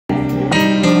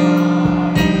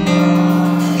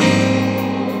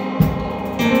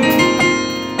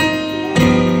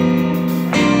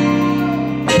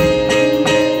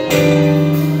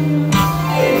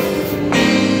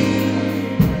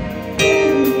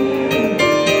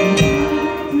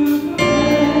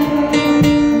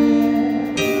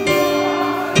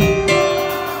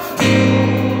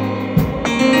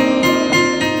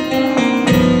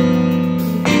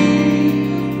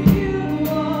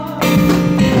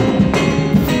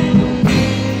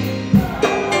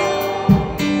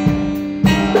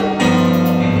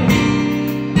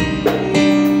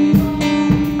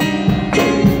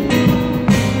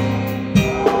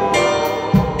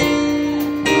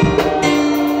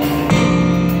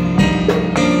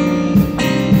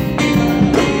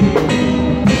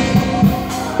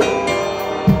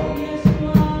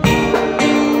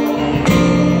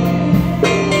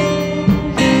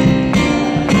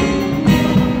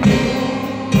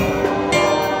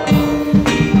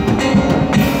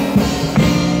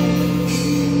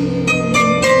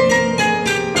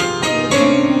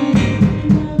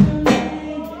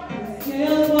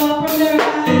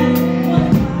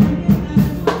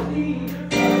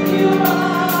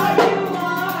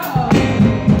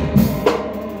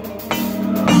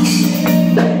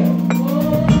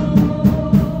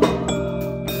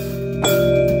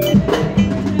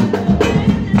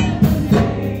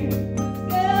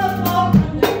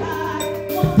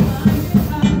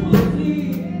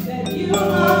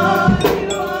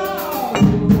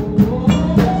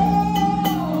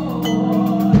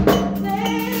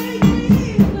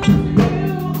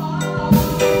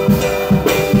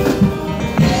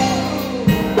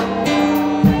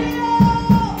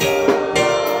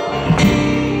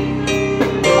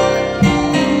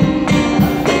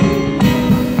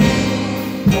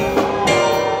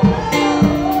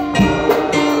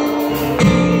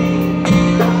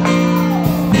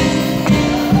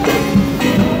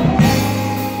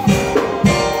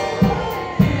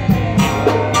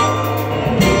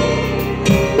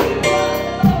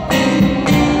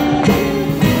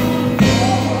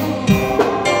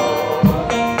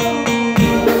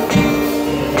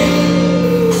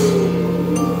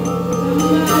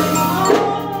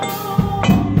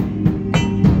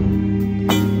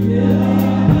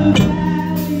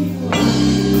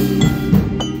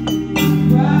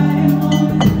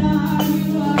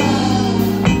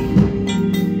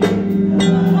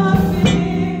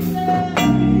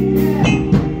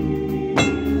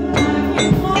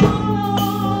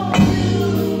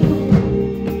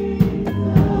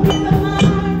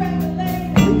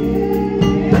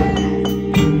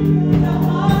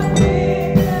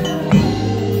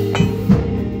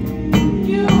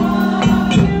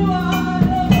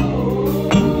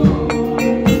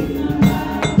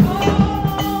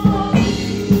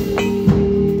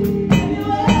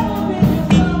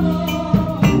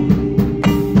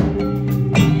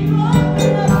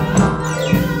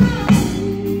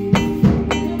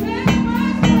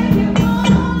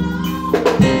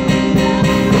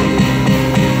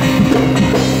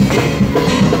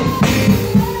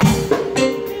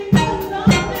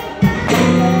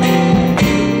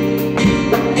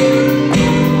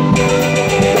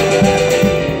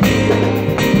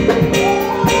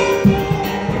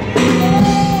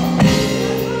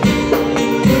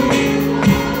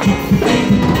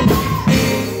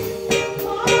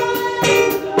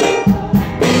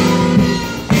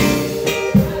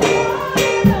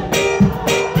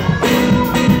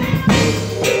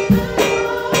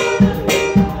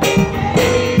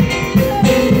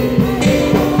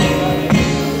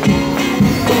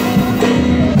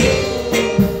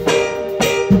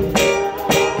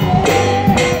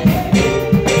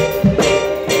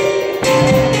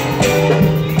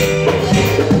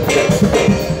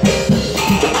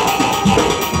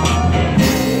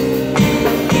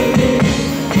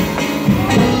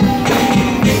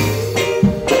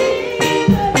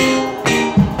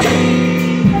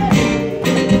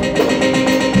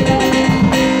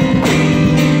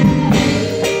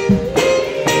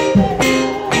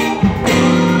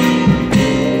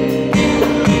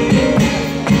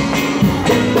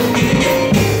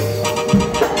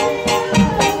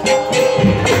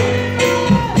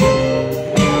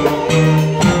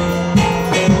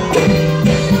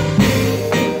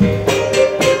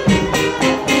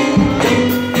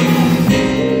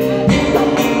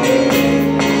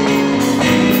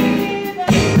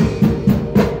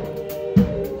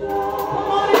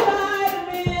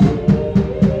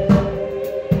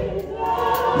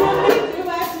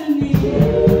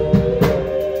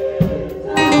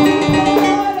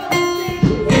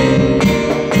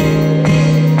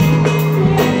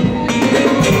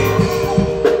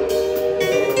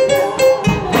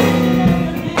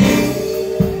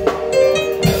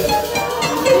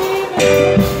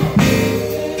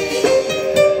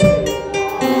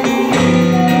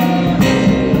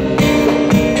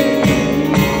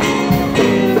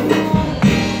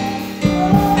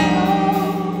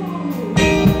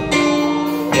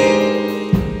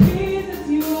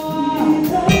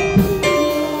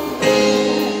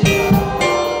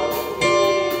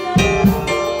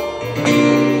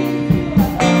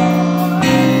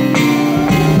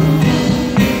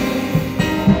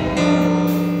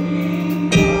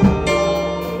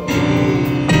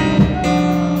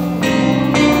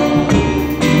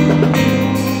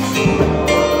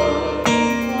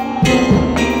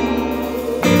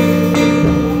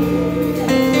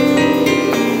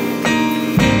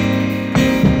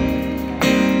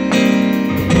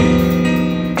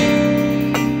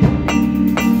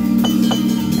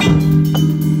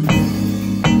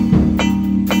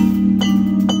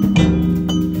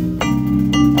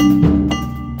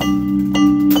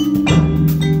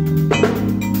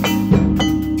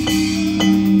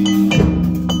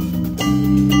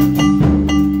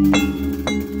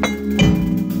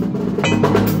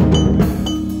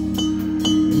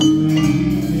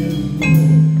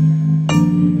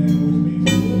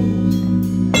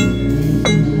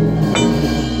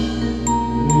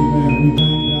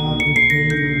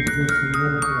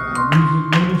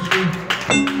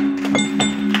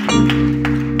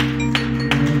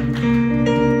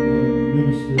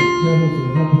Minister Kevin for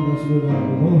helping us with our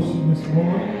devotion this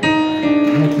morning.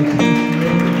 Much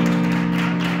appreciated.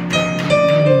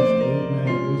 Amen.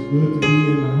 It's good to be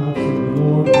in the house of the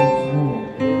Lord once more.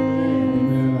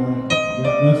 Amen. I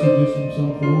got messages from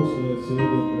some folks that said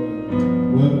that the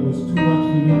weather was too much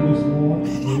for them this morning.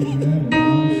 Amen. And I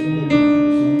understand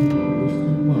some people it's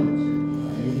too much.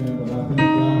 Amen. But I thank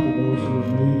God for those who have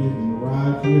made it and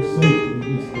arrived here safely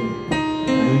this day.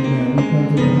 Amen. We come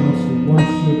to the house to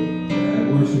worship and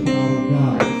worship our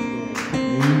God.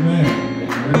 Amen.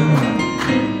 Amen. Amen.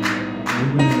 And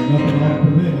nothing ought to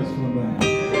prevent us from that.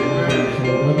 So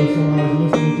whether somebody's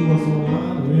listening to us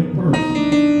online or in person,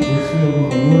 we're still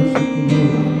going to worship the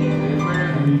Lord.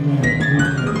 Amen.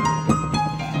 Amen.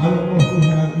 I don't know if we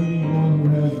have anyone who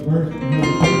has a birthday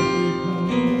coming up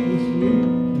this week.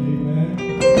 Amen.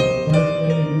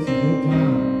 Birthday, this is your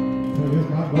time. So it's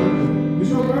my birthday. It's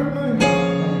your birthday?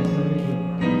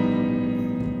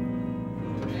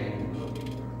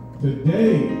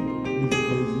 Today is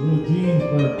little Jean's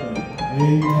birthday.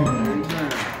 Amen.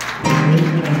 Amen.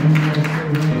 We want to say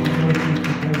happy birthday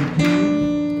to Brother Jean.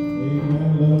 Amen.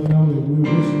 Let us know that we're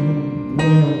wishing him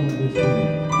well on this day.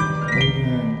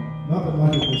 Amen. Nothing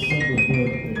like a December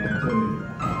birthday, I tell you.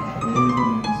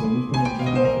 Amen. So we thank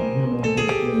God for him on this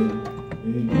day.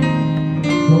 Amen.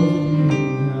 Those of you who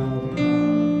have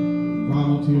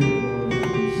volunteered or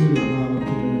considered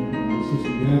volunteering,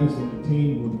 Sister Gaddis and the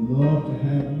team would love to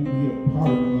have you be a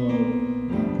part of our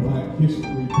Black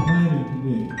History Planning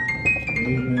Committee.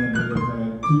 Amen. They have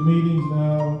had 2 meetings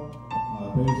now.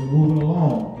 Things are moving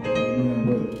along. Amen.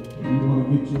 But if you want to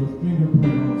get your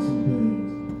fingerprint on some things,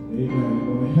 amen, you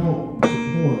want to help and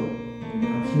support, and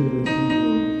I'm sure that you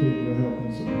will take your help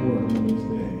and support on this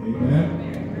day. Amen.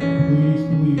 Please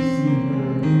see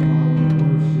her while we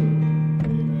worship.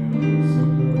 Amen.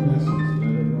 Send her a message.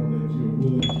 Let her know that you're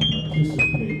willing to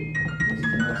participate. This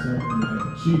is not something that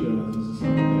she does. This is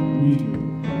something that we do.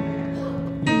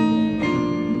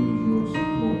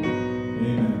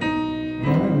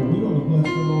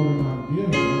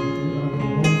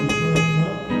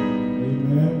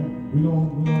 We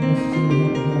don't necessarily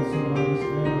have to have somebody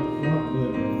stand up front,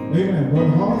 but amen.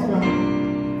 Brother Hall's got